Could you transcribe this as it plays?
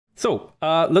So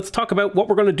let's talk about what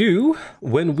we're going to do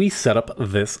when we set up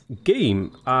this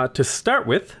game. To start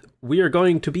with, we are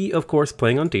going to be, of course,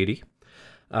 playing on deity.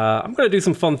 I'm going to do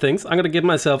some fun things. I'm going to give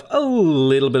myself a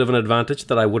little bit of an advantage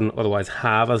that I wouldn't otherwise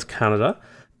have as Canada,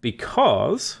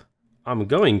 because I'm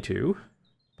going to...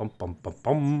 what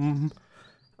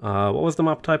was the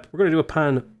map type? We're going to do a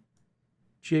Pangea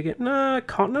game. Nah,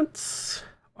 continents,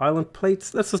 island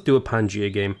plates. Let's just do a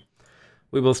Pangea game.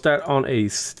 We will start on a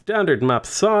standard map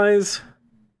size,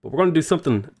 but we're going to do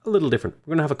something a little different.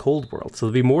 We're going to have a cold world, so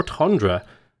there'll be more tundra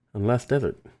and less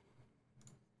desert.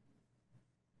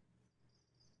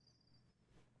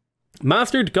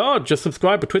 Mastered God just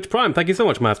subscribed to Twitch Prime. Thank you so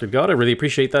much, Mastered God. I really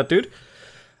appreciate that, dude.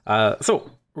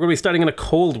 So we're going to be starting in a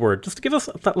cold world, just to give us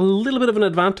that little bit of an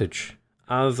advantage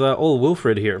as old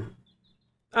Wilfrid here.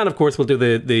 And of course, we'll do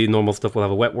the normal stuff. We'll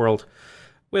have a wet world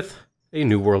with a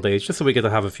new world age, just so we get to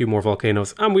have a few more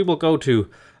volcanoes. And we will go to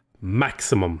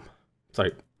maximum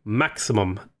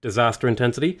disaster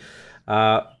intensity.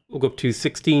 We'll go up to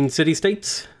 16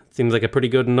 city-states. Seems like a pretty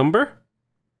good number.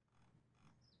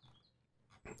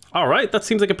 All right, that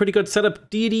seems like a pretty good setup.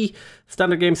 Deity,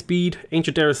 standard game speed,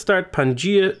 ancient era start,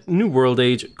 Pangea, new world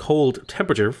age, cold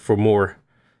temperature for more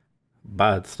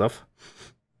bad stuff.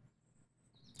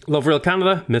 Love real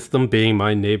Canada, miss them being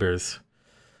my neighbors.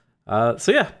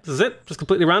 So yeah, this is it. Just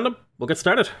completely random. We'll get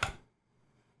started.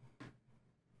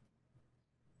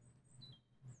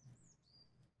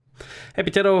 Hey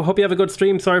Potato, hope you have a good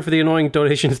stream. Sorry for the annoying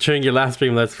donations during your last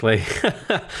stream Let's Play.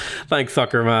 Thanks,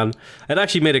 Sucker Man. It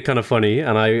actually made it kind of funny,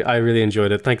 and I really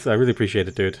enjoyed it. Thanks, I really appreciate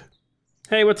it, dude.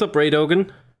 Hey, what's up, Ray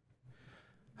Dogan?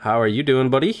 How are you doing,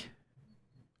 buddy?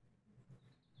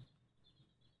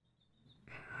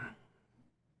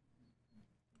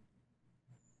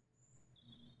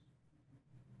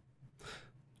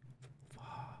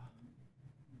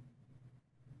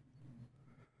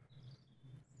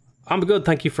 I'm good,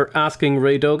 thank you for asking,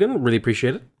 Ray Dogan. Really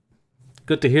appreciate it.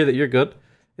 Good to hear that you're good.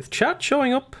 Is chat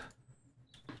showing up?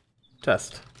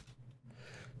 Test.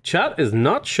 Chat is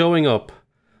not showing up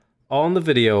on the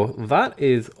video. That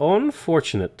is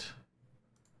unfortunate.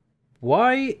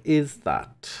 Why is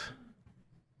that?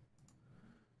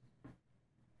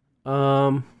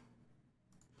 Widgets.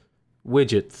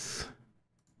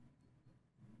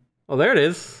 Oh, there it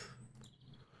is.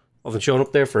 Wasn't showing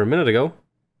up there for a minute ago.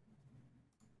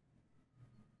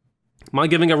 Mind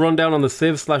giving a rundown on the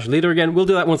Civ/leader again? We'll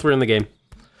do that once we're in the game.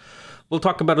 We'll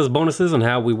talk about his bonuses and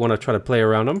how we want to try to play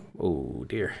around him. Oh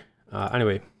dear.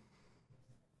 Anyway.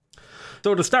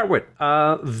 So to start with,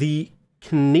 the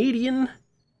Canadian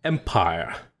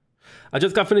Empire. I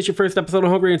just got finished your first episode of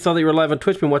Hungry and saw that you were live on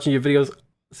Twitch. Been watching your videos,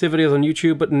 Civ videos on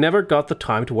YouTube, but never got the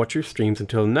time to watch your streams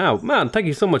until now. Man, thank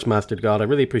you so much, Mastered God. I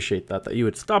really appreciate that you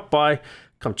would stop by,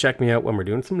 come check me out when we're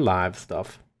doing some live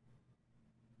stuff.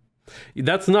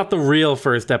 That's not the real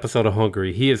first episode of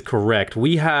Hungary. He is correct.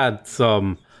 We had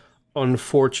some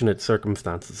unfortunate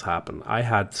circumstances happen. I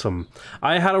had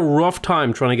a rough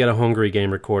time trying to get a Hungary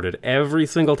game recorded. Every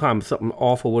single time something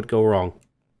awful would go wrong.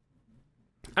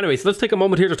 Anyway, so let's take a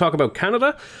moment here to talk about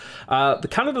Canada.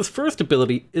 Canada's first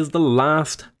ability is the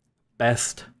Last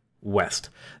Best West.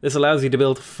 This allows you to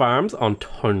build farms on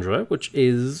tundra, which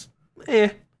is,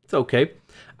 it's okay.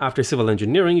 After civil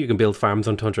engineering, you can build farms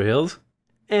on tundra hills.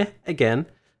 Again,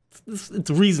 it's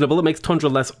reasonable. It makes tundra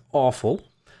less awful.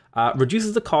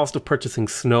 Reduces the cost of purchasing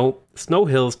snow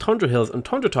hills, tundra hills, and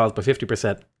tundra tiles by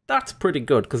 50%. That's pretty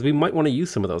good, because we might want to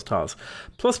use some of those tiles.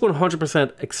 Plus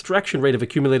 100% extraction rate of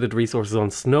accumulated resources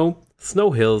on snow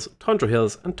hills,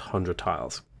 and tundra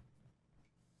tiles.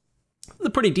 It's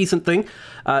a pretty decent thing.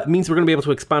 It means we're going to be able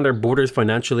to expand our borders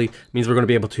financially. It means we're going to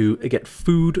be able to get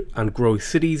food and grow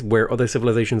cities where other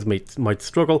civilizations might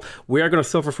struggle. We are going to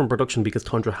suffer from production because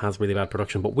tundra has really bad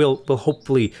production, but we'll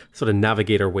hopefully sort of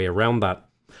navigate our way around that.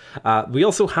 We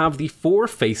also have the 4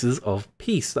 phases of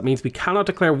peace. That means we cannot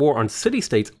declare war on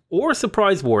city-states or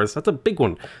surprise wars. That's a big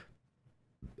one.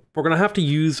 We're going to have to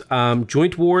use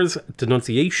joint wars,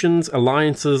 denunciations,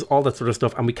 alliances, all that sort of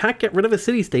stuff. And we can't get rid of a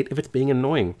city-state if it's being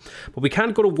annoying. But we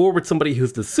can't go to war with somebody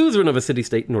who's the suzerain of a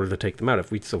city-state in order to take them out if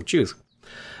we so choose.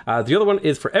 The other one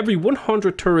is for every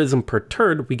 100 tourism per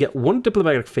turn, we get 1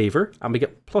 diplomatic favor, and we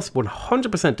get plus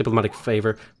 100% diplomatic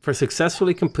favor for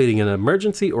successfully completing an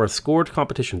emergency or a scored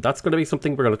competition. That's going to be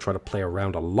something we're going to try to play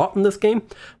around a lot in this game.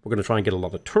 We're going to try and get a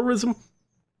lot of tourism.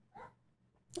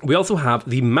 We also have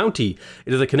the Mountie.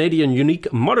 It is a Canadian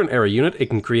unique modern era unit. It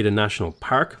can create a national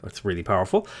park. That's really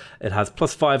powerful. It has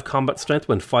plus 5 combat strength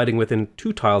when fighting within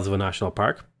 2 tiles of a national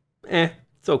park.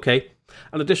 It's okay.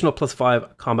 An additional plus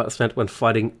 5 combat strength when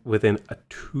fighting within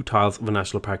 2 tiles of a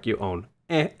national park you own.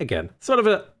 again, sort of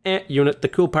a unit. The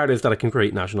cool part is that I can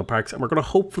create national parks, and we're going to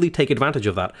hopefully take advantage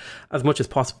of that as much as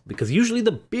possible, because usually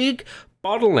the big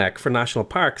bottleneck for national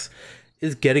parks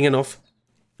is getting enough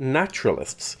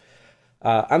naturalists.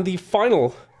 And the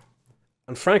final,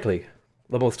 and frankly,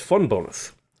 the most fun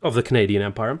bonus of the Canadian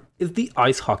Empire is the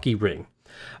ice hockey ring.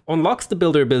 Unlocks the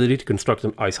builder ability to construct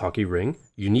an ice hockey ring,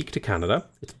 unique to Canada.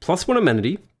 It's +1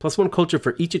 amenity, +1 culture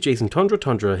for each adjacent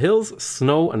tundra hills,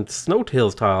 snow and snow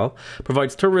hills tile.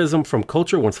 Provides tourism from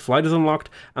culture once flight is unlocked,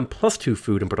 and +2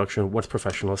 food and production once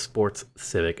professional sports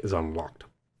civic is unlocked.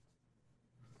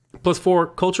 +4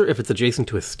 culture if it's adjacent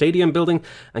to a stadium building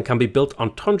and can be built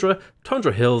on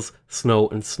tundra hills, snow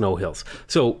and snow hills.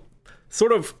 So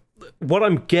sort of what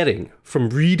I'm getting from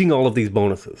reading all of these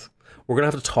bonuses, we're going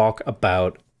to have to talk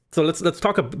about. So let's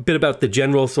talk a bit about the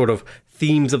general sort of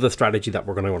themes of the strategy that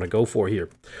we're going to want to go for here.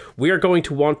 We are going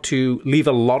to want to leave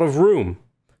a lot of room.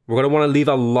 We're going to want to leave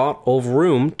a lot of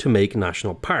room to make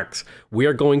national parks. We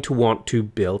are going to want to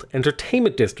build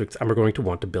entertainment districts, and we're going to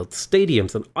want to build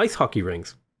stadiums and ice hockey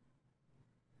rings.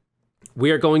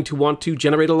 We are going to want to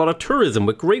generate a lot of tourism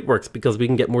with great works, because we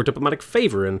can get more diplomatic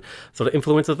favor and sort of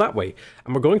influence it that way.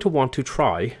 And we're going to want to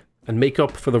try and make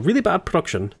up for the really bad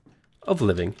production of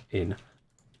living in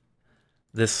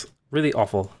this really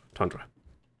awful tundra.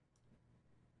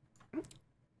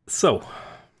 So,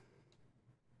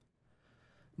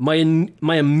 my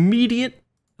immediate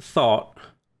thought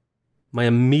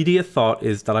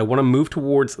is that I want to move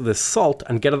towards the salt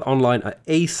and get it online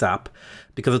ASAP,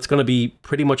 because it's going to be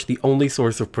pretty much the only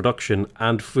source of production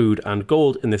and food and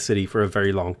gold in this city for a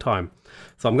very long time.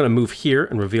 So I'm going to move here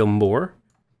and reveal more.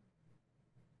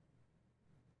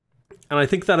 And I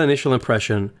think that initial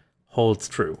impression holds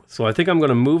true. So I think I'm going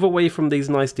to move away from these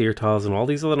nice deer tiles and all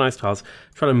these other nice tiles,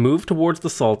 try to move towards the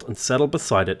salt and settle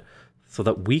beside it so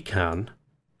that we can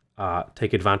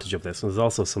take advantage of this. And there's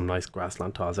also some nice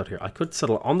grassland tiles out here. I could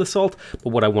settle on the salt, but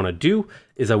what I want to do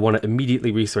is I want to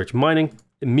immediately research mining,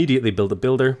 immediately build a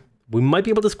builder. We might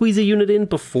be able to squeeze a unit in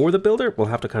before the builder. We'll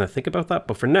have to kind of think about that.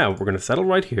 But for now, we're going to settle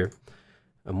right here.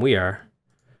 And we are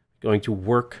going to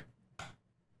work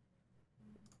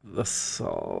the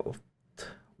salt.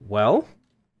 Well,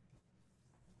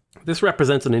 this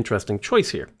represents an interesting choice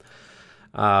here.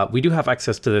 We do have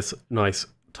access to this nice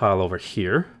tile over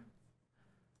here.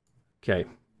 Okay,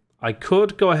 I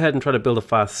could go ahead and try to build a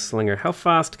fast slinger. How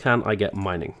fast can I get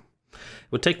mining?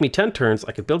 It would take me 10 turns.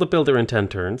 I could build a builder in 10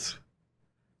 turns.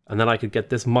 And then I could get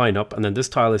this mine up. And then this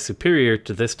tile is superior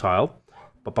to this tile.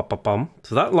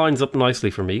 So that lines up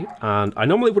nicely for me. And I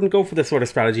normally wouldn't go for this sort of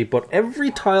strategy, but every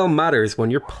tile matters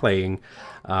when you're playing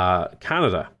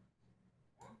Canada.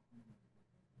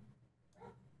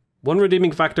 One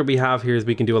redeeming factor we have here is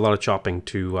we can do a lot of chopping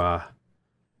to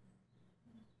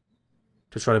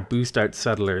try to boost out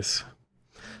settlers.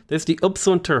 There's the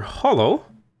Upsunter Hollow.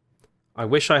 I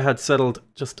wish I had settled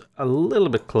just a little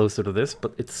bit closer to this,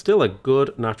 but it's still a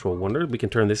good natural wonder. We can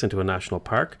turn this into a national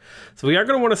park. So we are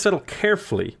going to want to settle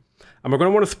carefully, and we're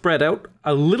going to want to spread out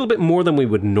a little bit more than we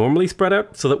would normally spread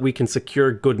out so that we can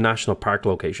secure good national park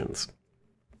locations.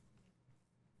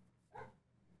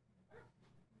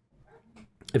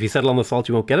 If you settle on the salt,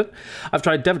 you won't get it. I've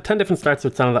tried 10 different starts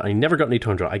with Canada. I never got any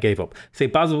tundra. I gave up. Say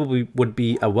Basel would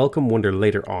be a welcome wonder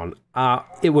later on.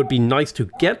 It would be nice to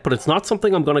get, but it's not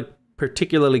something I'm going to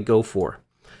particularly go for.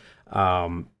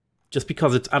 Just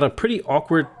because it's at a pretty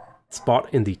awkward spot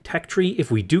in the tech tree.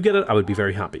 If we do get it, I would be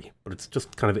very happy. But it's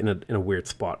just kind of in a weird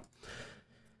spot.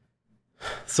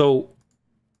 So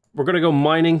we're going to go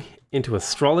mining into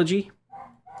astrology.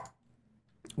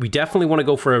 We definitely want to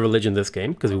go for a religion this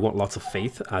game because we want lots of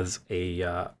faith as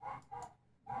a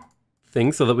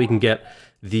thing so that we can get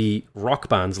the rock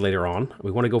bands later on.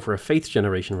 We want to go for a faith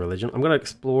generation religion. I'm going to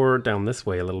explore down this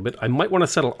way a little bit. I might want to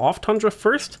settle off tundra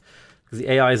first because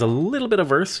the AI is a little bit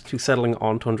averse to settling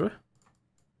on tundra.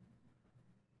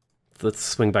 So let's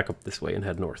swing back up this way and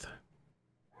head north.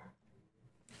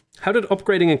 How did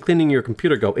upgrading and cleaning your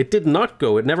computer go? It did not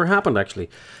go. It never happened, actually,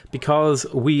 because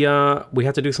we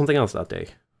had to do something else that day,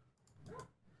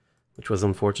 which was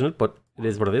unfortunate, but it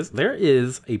is what it is. There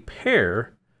is a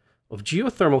pair of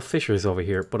geothermal fissures over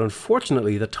here, but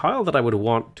unfortunately, the tile that I would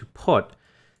want to put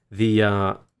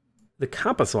the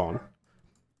campus on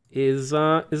is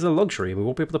a luxury. We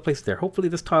won't be able to place it there. Hopefully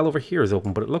this tile over here is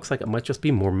open, but it looks like it might just be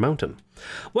more mountain.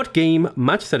 What game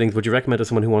match settings would you recommend to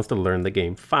someone who wants to learn the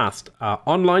game fast?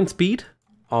 Online speed,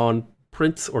 on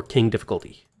Prince or King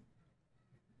difficulty.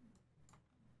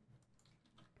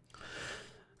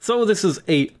 So this is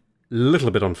a little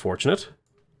bit unfortunate.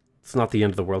 It's not the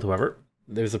end of the world, however.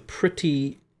 There's a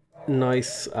pretty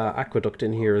nice aqueduct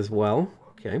in here as well.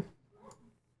 Okay.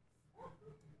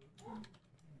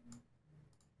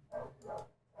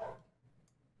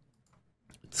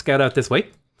 scout out this way.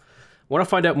 Want to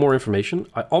find out more information.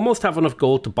 I almost have enough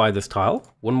gold to buy this tile.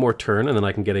 One more turn and then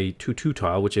I can get a 2-2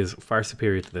 tile, which is far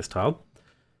superior to this tile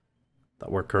that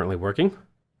we're currently working.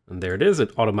 And there it is.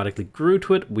 It automatically grew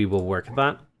to it. We will work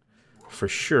that for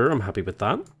sure. I'm happy with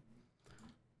that.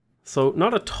 So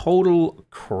not a total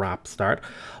crap start.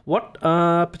 What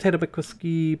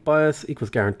PotatoMcWhiskey bias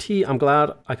equals guarantee. I'm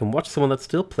glad I can watch someone that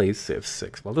still plays Civ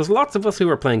 6. Well, there's lots of us who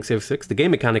are playing Civ 6. The Game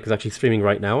Mechanic is actually streaming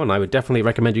right now, and I would definitely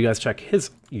recommend you guys check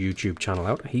his YouTube channel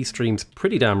out. He streams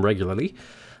pretty damn regularly,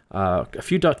 a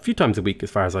few times a week as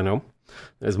far as I know.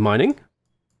 There's mining.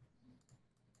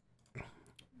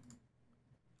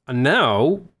 And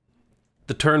now,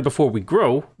 the turn before we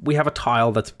grow, we have a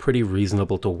tile that's pretty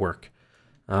reasonable to work.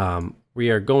 We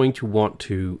are going to want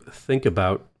to think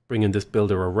about bringing this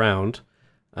builder around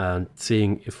and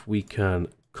seeing if we can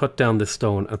cut down this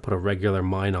stone and put a regular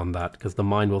mine on that, because the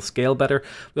mine will scale better.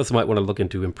 We also might want to look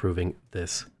into improving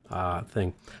this thing. I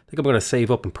think I'm going to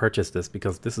save up and purchase this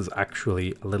because this is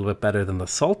actually a little bit better than the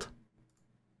salt.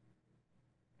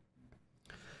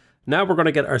 Now we're going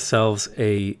to get ourselves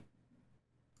a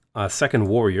second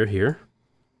warrior here.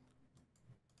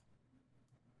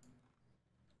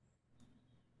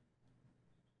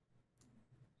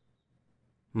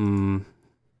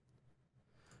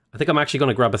 I think I'm actually going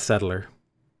to grab a settler.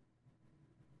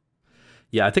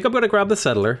 Yeah, I think I'm going to grab the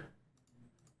settler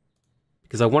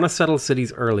because I want to settle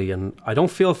cities early and I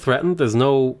don't feel threatened. There's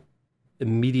no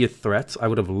immediate threats. I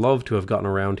would have loved to have gotten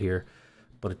around here,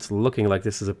 but it's looking like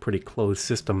this is a pretty closed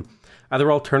system. Are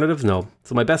there alternatives? No.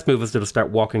 So my best move is to start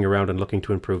walking around and looking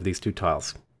to improve these two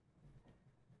tiles.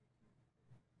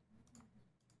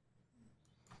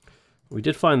 We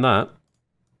did find that.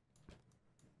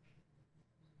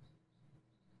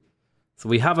 So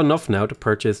we have enough now to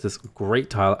purchase this great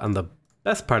tile, and the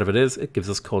best part of it is it gives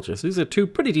us culture. So these are two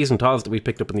pretty decent tiles that we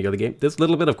picked up in the early game. This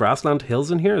little bit of grassland hills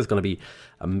in here is going to be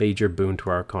a major boon to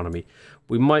our economy.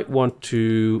 We might want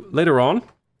to, later on,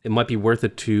 it might be worth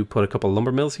it to put a couple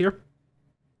lumber mills here.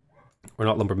 Or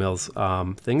not lumber mills,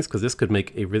 things, because this could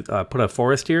make a, put a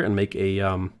forest here and make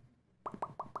a,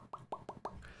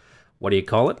 what do you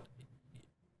call it?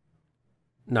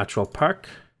 Natural park.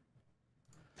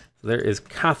 So there is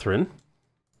Catherine.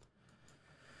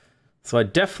 So I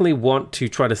definitely want to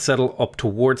try to settle up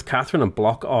towards Catherine and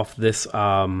block off this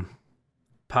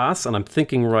pass. And I'm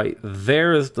thinking right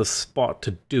there is the spot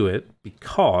to do it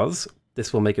because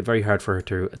this will make it very hard for her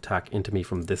to attack into me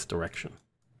from this direction.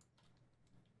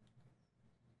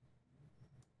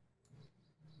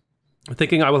 I'm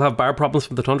thinking I will have bar problems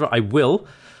from the tundra. I will,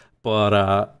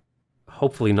 but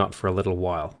hopefully not for a little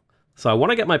while. So I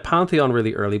want to get my Pantheon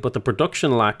really early, but the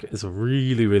production lack is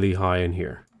really, really high in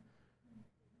here.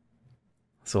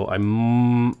 So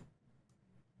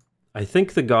I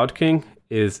think the God King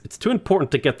it's too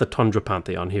important to get the Tundra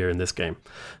Pantheon here in this game.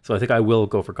 So I think I will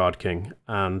go for God King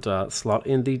and slot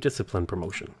in the Discipline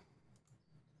promotion.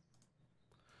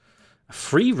 A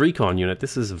free recon unit.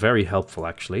 This is very helpful,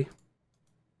 actually.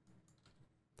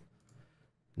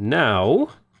 Now,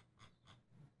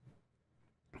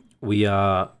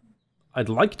 I'd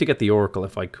like to get the Oracle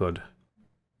if I could.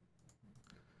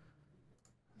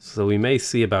 So we may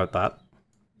see about that.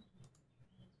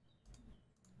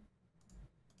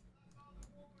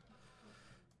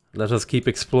 Let us keep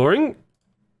exploring.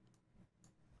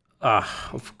 Ah,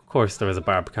 of course there is a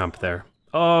barb camp there.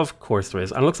 Of course there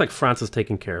is. And it looks like France is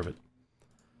taking care of it.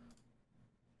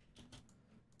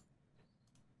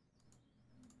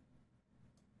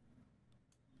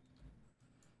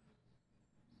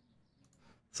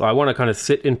 So I want to kind of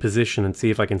sit in position and see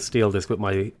if I can steal this with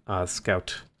my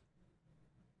scout.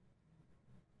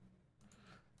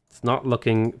 It's not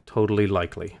looking totally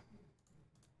likely.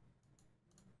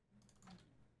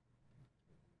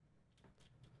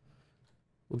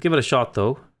 We'll give it a shot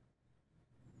though.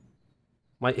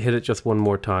 Might hit it just one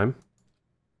more time.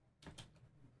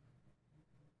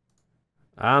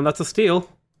 And that's a steal.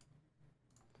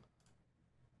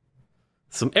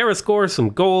 Some era score, some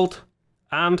gold,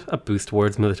 and a boost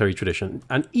towards military tradition.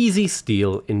 An easy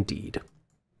steal indeed.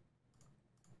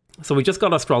 So we just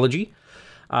got astrology.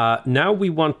 Now we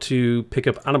want to pick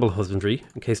up animal husbandry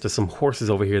in case there's some horses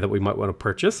over here that we might want to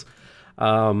purchase.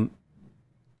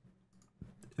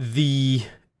 The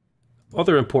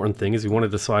other important thing is we want to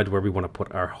decide where we want to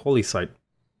put our holy site.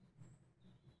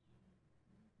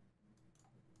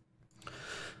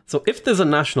 So if there's a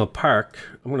national park,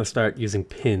 I'm going to start using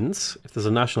pins. If there's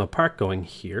a national park going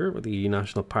here, where the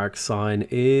national park sign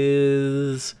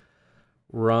is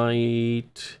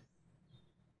right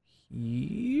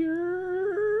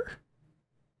here.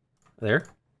 There.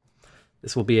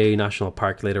 This will be a national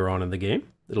park later on in the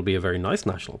game. it'll be a very nice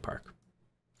national park.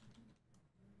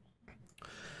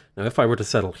 Now, if I were to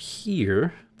settle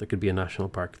here, there could be a national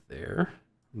park there.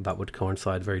 That would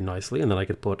coincide very nicely. And then I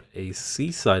could put a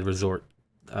seaside resort,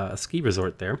 a ski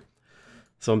resort there.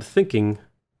 So I'm thinking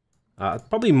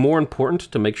probably more important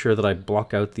to make sure that I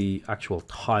block out the actual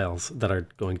tiles that are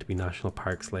going to be national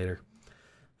parks later.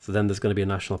 So then there's going to be a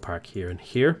national park here and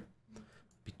here.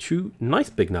 Be two nice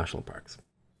big national parks.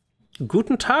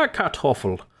 Guten Tag,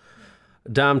 Kartoffel.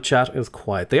 Damn, chat is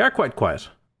quiet. They are quite quiet.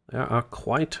 They are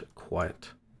quite quiet.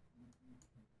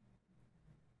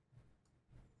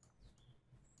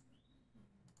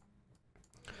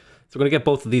 So we're going to get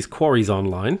both of these quarries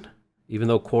online, even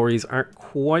though quarries aren't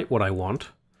quite what I want.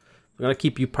 I'm going to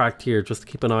keep you parked here just to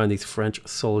keep an eye on these French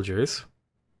soldiers.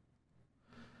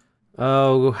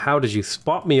 Oh, how did you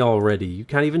spot me already? You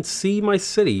can't even see my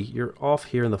city. You're off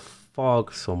here in the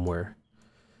fog somewhere.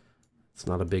 It's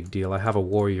not a big deal. I have a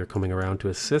warrior coming around to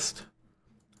assist.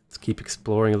 Let's keep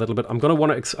exploring a little bit. I'm going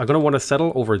to want to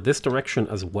settle over this direction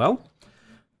as well.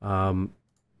 Now,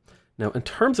 in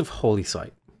terms of holy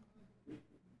site,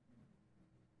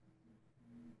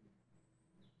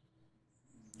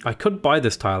 I could buy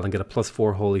this tile and get a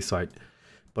 +4 holy site,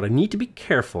 but I need to be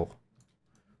careful.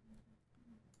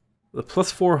 The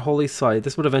 +4 holy site,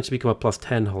 this would eventually become a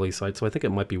 +10 holy site, so I think it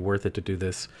might be worth it to do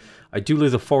this. I do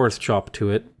lose a forest chop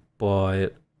to it,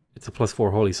 but it's a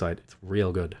 +4 holy site. It's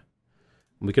real good.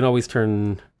 And we can always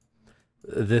turn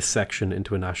this section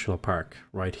into a national park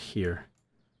right here.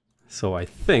 So I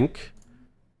think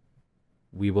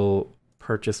we will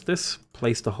purchase this,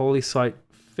 place the holy site,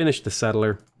 finish the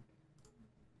settler,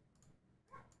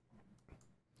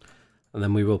 and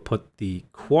then we will put the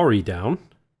quarry down.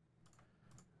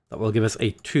 That will give us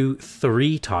a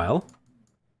 2-3 tile.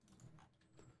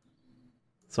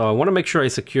 So I want to make sure I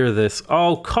secure this.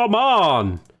 Oh, come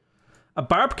on! A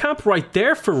barb camp right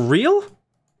there? For real?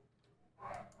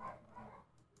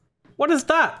 What is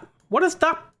that? What is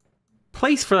that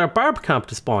place for our barb camp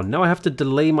to spawn? Now I have to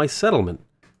delay my settlement.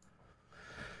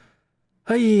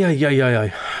 Ay, ay, ay, ay,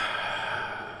 ay.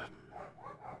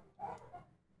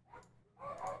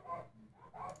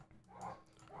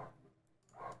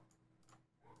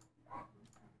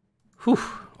 Whew,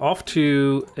 off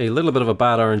to a little bit of a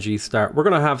bad RNG start. We're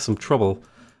going to have some trouble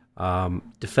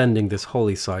defending this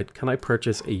holy site. Can I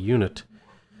purchase a unit?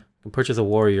 I can purchase a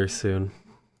warrior soon.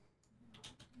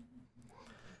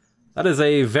 That is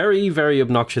a very, very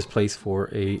obnoxious place for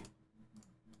a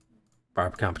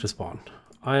barb camp to spawn.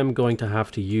 I am going to have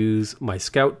to use my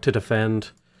scout to defend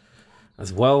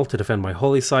as well, to defend my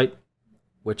holy site,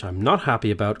 which I'm not happy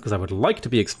about because I would like to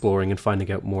be exploring and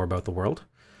finding out more about the world.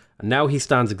 And now he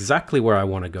stands exactly where I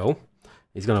want to go.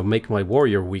 He's going to make my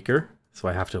warrior weaker. So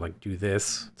I have to like do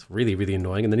this. It's really, really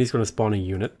annoying. And then he's going to spawn a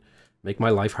unit. Make my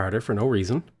life harder for no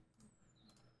reason.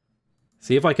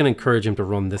 See if I can encourage him to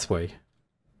run this way.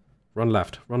 Run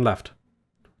left. Run left.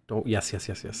 Don't. Yes, yes,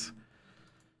 yes, yes.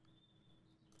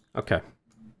 Okay.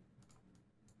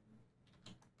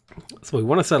 So we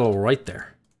want to settle right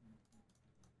there.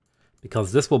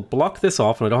 Because this will block this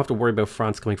off and I don't have to worry about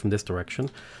France coming from this direction.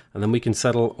 And then we can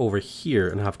settle over here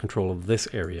and have control of this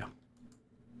area.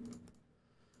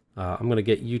 I'm going to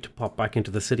get you to pop back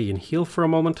into the city and heal for a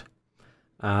moment.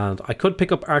 And I could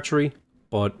pick up archery,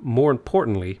 but more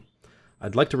importantly,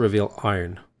 I'd like to reveal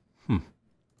iron. Let's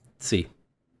see.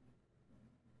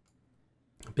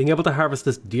 Being able to harvest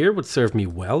this deer would serve me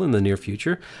well in the near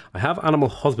future. I have animal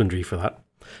husbandry for that.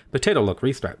 Potato, look,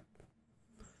 restart.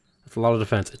 It's a lot of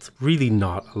defense. It's really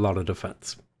not a lot of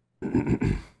defense.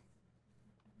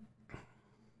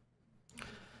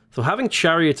 So having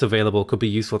chariots available could be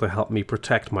useful to help me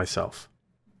protect myself.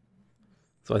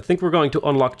 So I think we're going to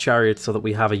unlock chariots so that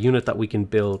we have a unit that we can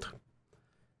build.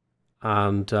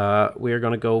 And we are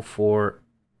going to go for...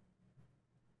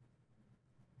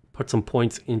 put some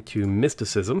points into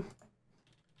mysticism.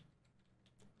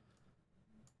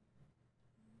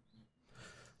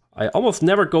 I almost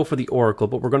never go for the Oracle,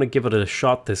 but we're going to give it a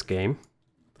shot this game.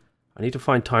 I need to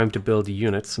find time to build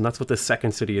units, and that's what this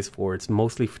second city is for. It's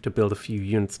mostly to build a few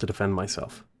units to defend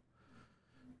myself.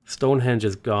 Stonehenge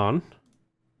is gone.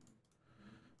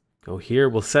 Go here,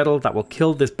 we'll settle. That will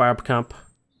kill this barb camp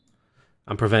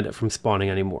and prevent it from spawning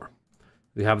anymore.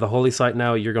 We have the holy site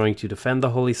now. You're going to defend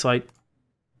the holy site.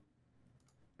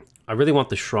 I really want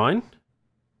the shrine.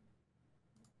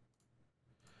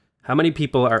 How many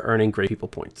people are earning great people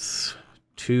points?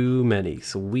 Too many.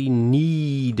 So we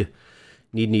need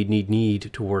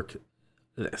to work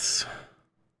this.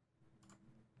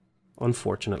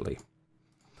 Unfortunately.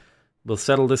 We'll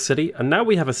settle this city. And now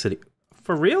we have a city.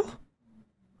 For real?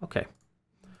 Okay.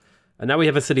 And now we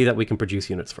have a city that we can produce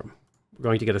units from. We're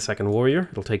going to get a second warrior.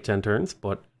 It'll take 10 turns,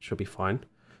 but it should be fine.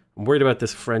 I'm worried about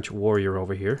this French warrior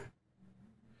over here.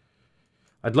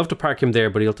 I'd love to park him there,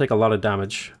 but he'll take a lot of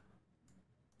damage.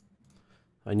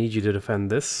 I need you to defend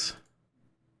this.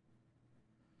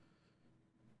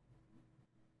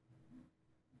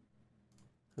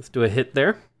 Let's do a hit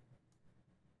there.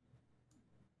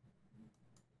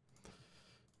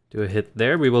 Do a hit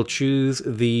there. We will choose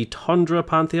the Tundra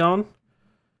Pantheon.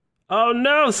 Oh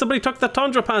no! Somebody took the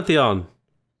Tundra Pantheon!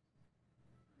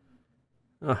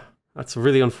 Ah, that's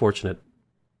really unfortunate.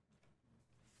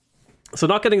 So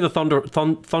not getting the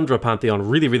Tundra Pantheon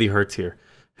really, really hurts here.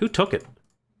 Who took it?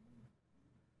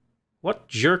 What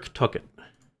jerk took it?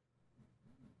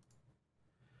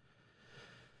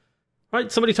 Right,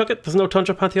 somebody took it. There's no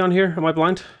Tundra Pantheon here. Am I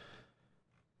blind?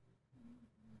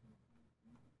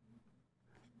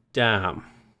 Damn.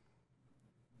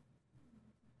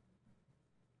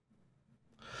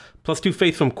 +2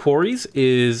 faith from quarries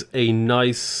is a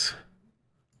nice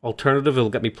alternative. It'll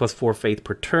get me +4 faith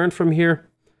per turn from here.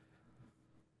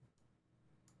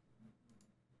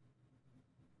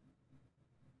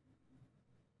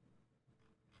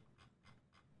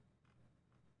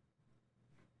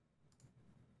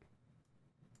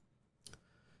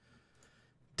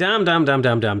 Damn.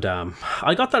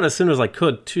 I got that as soon as I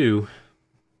could, too.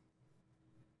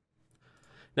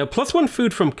 Now, +1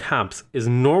 food from camps is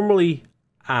normally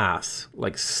ass,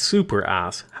 like super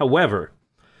ass. However,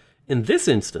 in this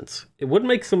instance, it would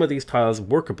make some of these tiles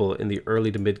workable in the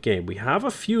early to mid game. We have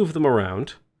a few of them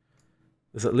around.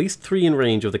 There's at least 3 in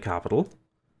range of the capital,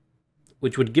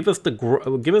 which would give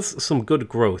us some good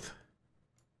growth.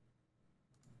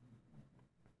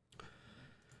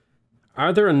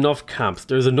 Are there enough camps?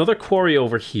 There's another quarry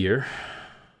over here.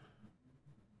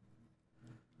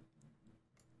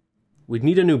 We'd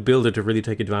need a new builder to really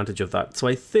take advantage of that. So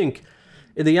I think,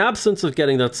 in the absence of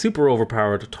getting that super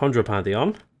overpowered Tundra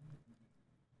Pantheon,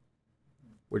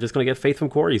 we're just going to get faith from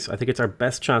quarries. I think it's our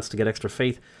best chance to get extra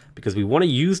faith, because we want to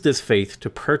use this faith to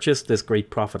purchase this great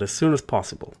profit as soon as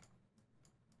possible.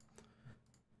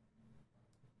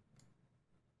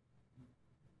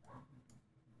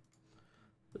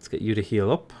 Let's get you to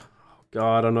heal up. Oh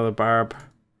God, another barb.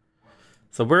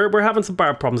 So we're having some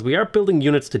barb problems. We are building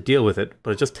units to deal with it,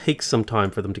 but it just takes some time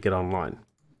for them to get online.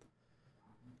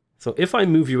 So if I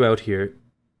move you out here,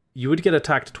 you would get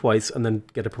attacked twice and then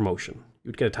get a promotion. You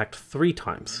would get attacked 3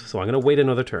 times. So I'm going to wait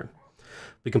another turn.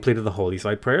 We completed the Holy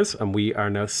Side prayers, and we are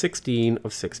now 16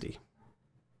 of 60.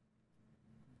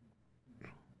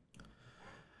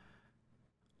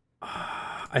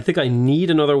 I think I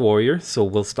need another warrior, so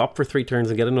we'll stop for 3 turns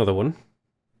and get another one.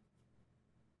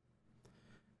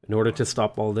 In order to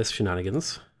stop all this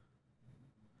shenanigans.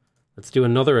 Let's do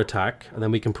another attack, and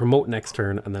then we can promote next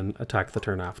turn and then attack the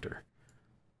turn after.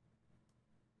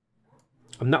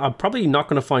 I'm probably not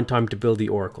going to find time to build the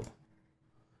Oracle,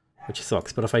 which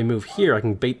sucks. But if I move here, I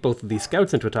can bait both of these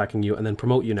scouts into attacking you and then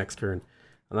promote you next turn.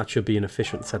 And that should be an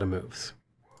efficient set of moves.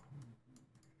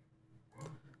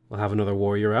 We'll have another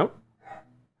warrior out.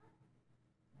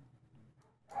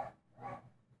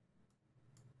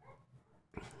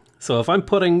 So if I'm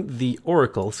putting the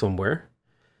Oracle somewhere,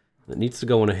 it needs to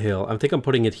go on a hill. I think I'm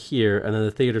putting it here, and then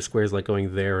the theater square is like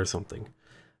going there or something.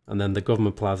 And then the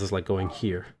government plaza is like going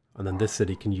here. And then this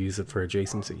city can use it for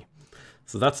adjacency.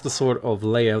 So that's the sort of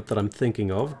layout that I'm thinking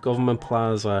of. Government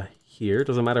plaza here.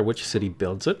 Doesn't matter which city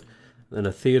builds it. Then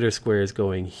a theater square is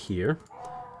going here.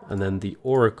 And then the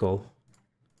Oracle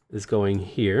is going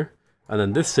here. And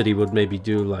then this city would maybe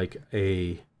do like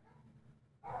a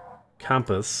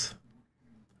campus.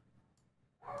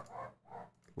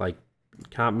 Like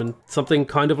encampment, something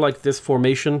kind of like this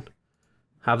formation.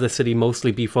 Have the city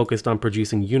mostly be focused on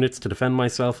producing units to defend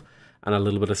myself and a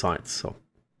little bit of science. So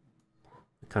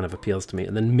it kind of appeals to me.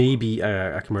 And then maybe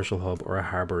a commercial hub or a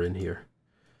harbor in here.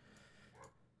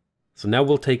 So now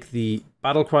we'll take the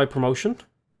battle cry promotion.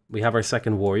 We have our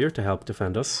second warrior to help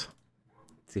defend us.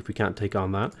 See if we can't take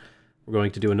on that. We're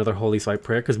going to do another holy site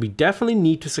prayer because we definitely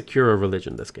need to secure a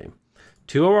religion this game.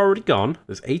 2 are already gone.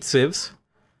 There's 8 civs.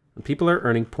 And people are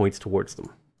earning points towards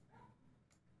them.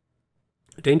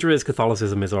 The danger is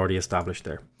Catholicism is already established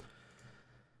there.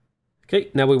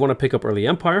 Okay, now we want to pick up early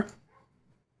empire.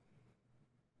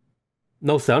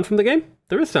 No sound from the game?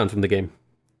 There is sound from the game.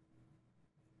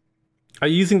 Are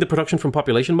you using the production from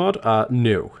population mod?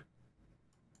 No.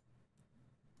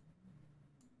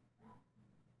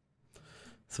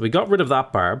 So we got rid of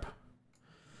that barb.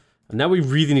 And now we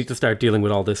really need to start dealing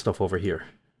with all this stuff over here.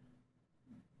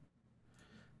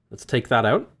 Let's take that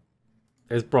out.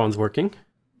 There's bronze working.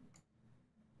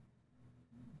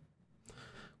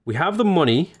 We have the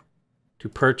money to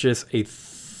purchase a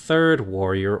third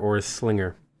warrior or a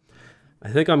slinger. I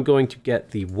think I'm going to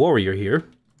get the warrior here,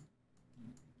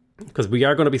 because we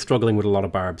are going to be struggling with a lot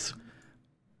of barbs.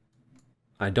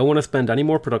 I don't want to spend any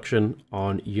more production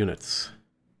on units.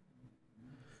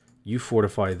 You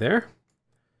fortify there.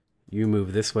 You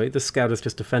move this way. The scout is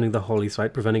just defending the holy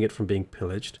site, preventing it from being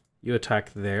pillaged. You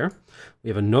attack there. We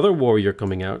have another warrior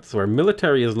coming out, so our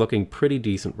military is looking pretty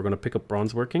decent. We're going to pick up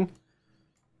bronze working.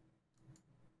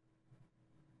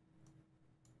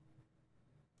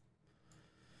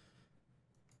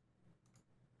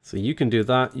 So you can do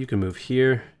that. You can move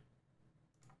here.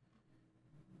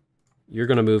 You're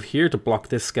going to move here to block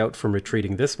this scout from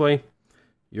retreating this way.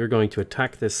 You're going to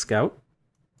attack this scout.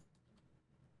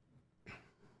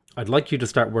 I'd like you to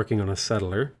start working on a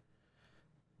settler.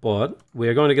 But we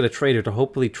are going to get a trader to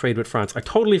hopefully trade with France. I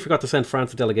totally forgot to send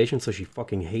France a delegation, so she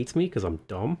fucking hates me because I'm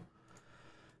dumb.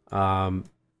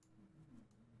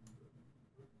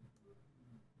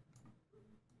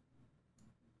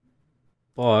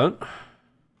 But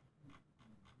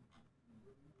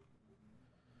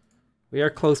we are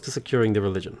close to securing the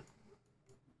religion.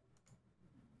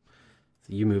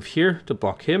 So you move here to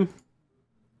block him.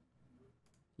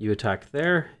 You attack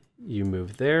there. You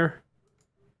move there.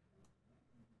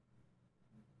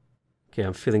 Okay,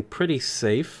 I'm feeling pretty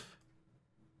safe.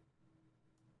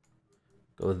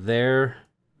 Go there.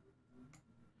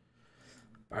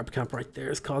 Barb camp right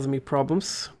there is causing me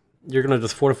problems. You're going to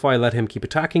just fortify, let him keep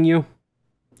attacking you.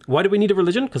 Why do we need a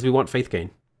religion? Because we want faith gain.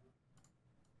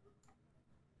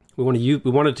 We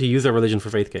wanted to use our religion for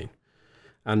faith gain.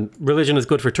 And religion is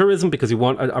good for tourism because we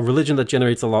want a religion that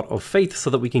generates a lot of faith so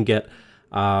that we can get,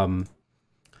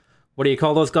 what do you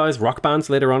call those guys? Rock bands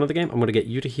later on in the game. I'm going to get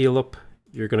you to heal up.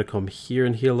 You're going to come here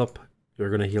and heal up. You're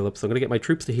going to heal up. So I'm going to get my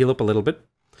troops to heal up a little bit.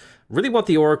 Really want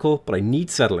the Oracle, but I need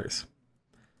settlers.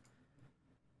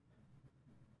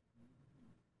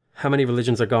 How many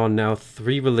religions are gone now?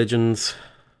 3 religions.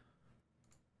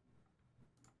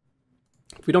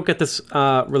 If we don't get this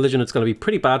religion, it's going to be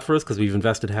pretty bad for us because we've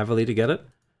invested heavily to get it.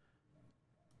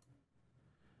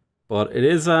 But it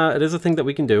is a thing that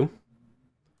we can do.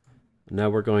 Now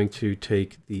we're going to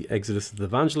take the Exodus of the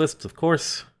Evangelists, of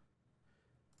course.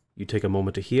 You take a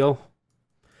moment to heal.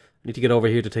 I need to get over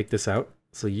here to take this out.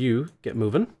 So you get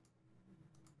moving.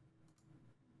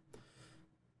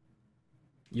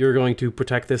 You're going to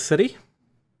protect this city.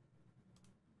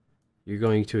 You're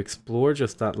going to explore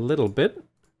just that little bit.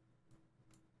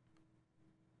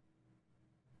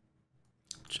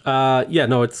 Yeah,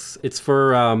 no, it's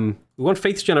for, we want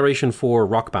faith generation for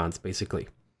rock bands, basically.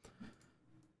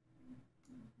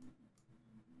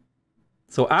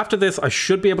 So after this, I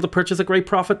should be able to purchase a great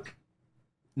profit.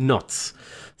 Nuts.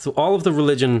 So all of the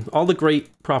religion, all the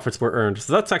great profits were earned.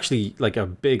 So that's actually like a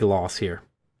big loss here.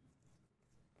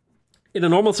 In the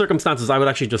normal circumstances, I would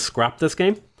actually just scrap this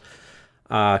game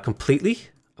completely.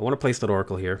 I want to place that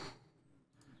Oracle here.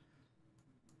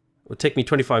 It would take me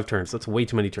 25 turns. That's way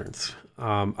too many turns.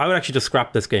 I would actually just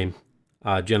scrap this game,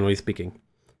 generally speaking.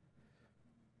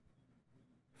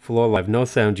 Floor live. No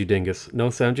sound, you dingus. No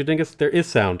sound, you dingus. There is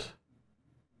sound.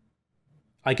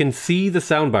 I can see the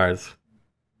sound bars.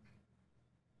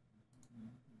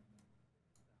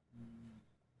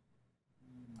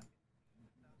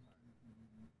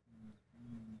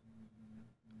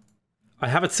 I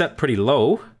have it set pretty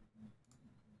low.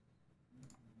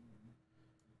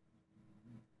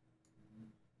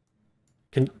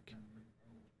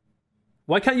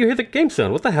 Why can't you hear the game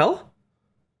sound? What the hell?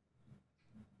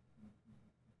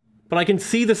 But I can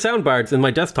see the sound bars in my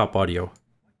desktop audio.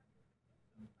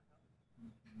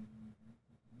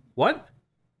 What?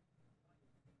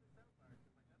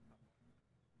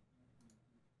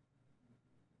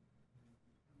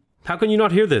 How can you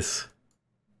not hear this?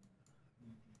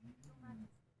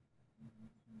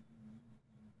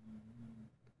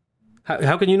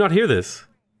 How can you not hear this?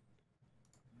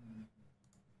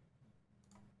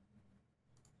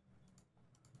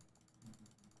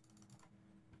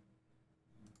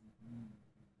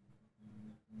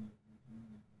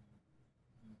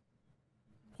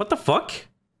 What the fuck?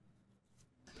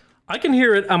 I can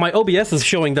hear it, and my OBS is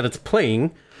showing that it's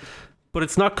playing, but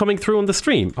it's not coming through on the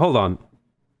stream. Hold on.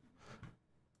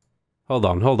 Hold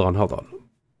on, hold on, hold on.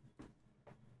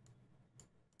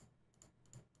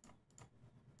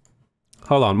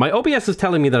 Hold on, my OBS is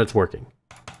telling me that it's working.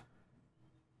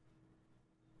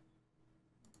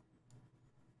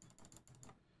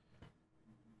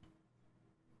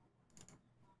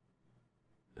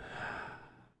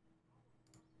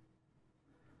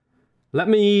 Let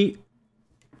me...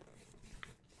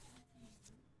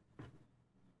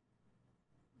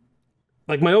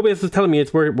 Like, my OBS is telling me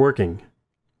it's working.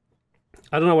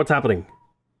 I don't know what's happening.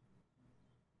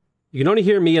 You can only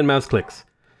hear me and mouse clicks.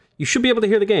 You should be able to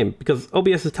hear the game because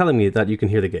OBS is telling me that you can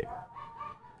hear the game.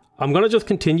 I'm going to just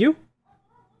continue.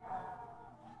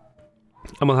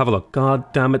 I'm going to have a look.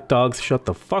 God damn it, dogs. Shut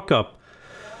the fuck up.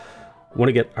 I want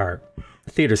to get our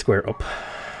theater square up.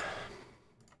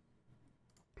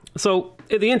 So,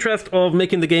 in the interest of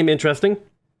making the game interesting,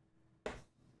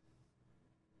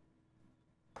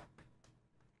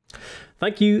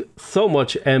 thank you so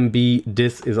much, MB.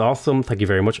 This is awesome. Thank you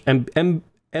very much.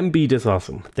 MB This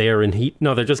Awesome. They are in heat.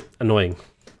 No, they're just annoying.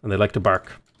 And they like to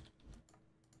bark.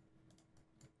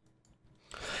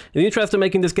 In the interest of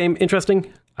making this game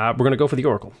interesting, we're going to go for the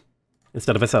Oracle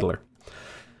instead of a Settler.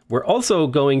 We're also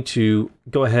going to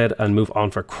go ahead and move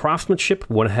on for Craftsmanship.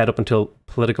 We want to head up until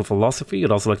Political Philosophy.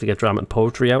 I'd also like to get Drama and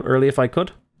Poetry out early if I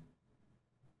could.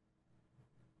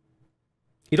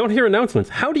 You don't hear announcements.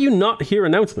 How do you not hear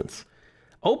announcements?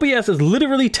 OBS is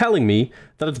literally telling me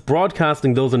that it's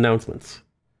broadcasting those announcements.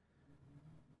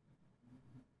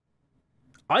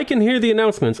 I can hear the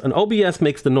announcements and OBS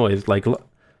makes the noise. Like,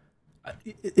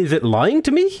 is it lying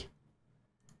to me?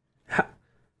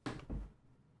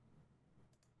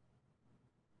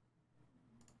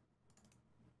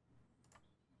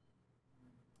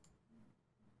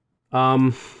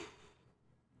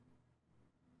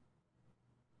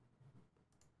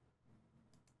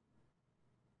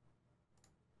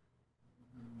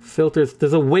 Filters.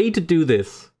 There's a way to do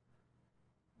this.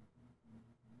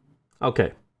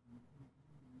 Okay.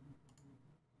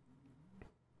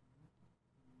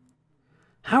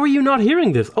 How are you not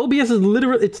hearing this? OBS is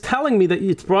literally, it's telling me that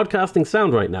it's broadcasting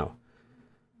sound right now. All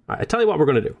right, I tell you what we're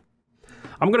going to do.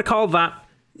 I'm going to call that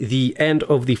the end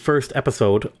of the first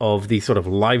episode of the sort of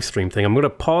live stream thing. I'm going to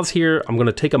pause here. I'm going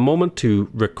to take a moment to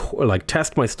record,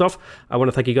 test my stuff. I want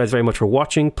to thank you guys very much for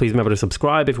watching. Please remember to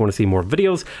subscribe if you want to see more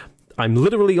videos. I'm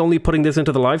literally only putting this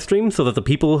into the live stream so that the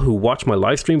people who watch my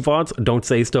live stream VODs don't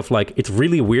say stuff like, it's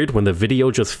really weird when the video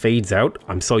just fades out.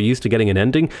 I'm so used to getting an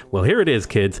ending. Well, here it is,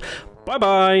 kids.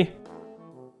 Bye-bye.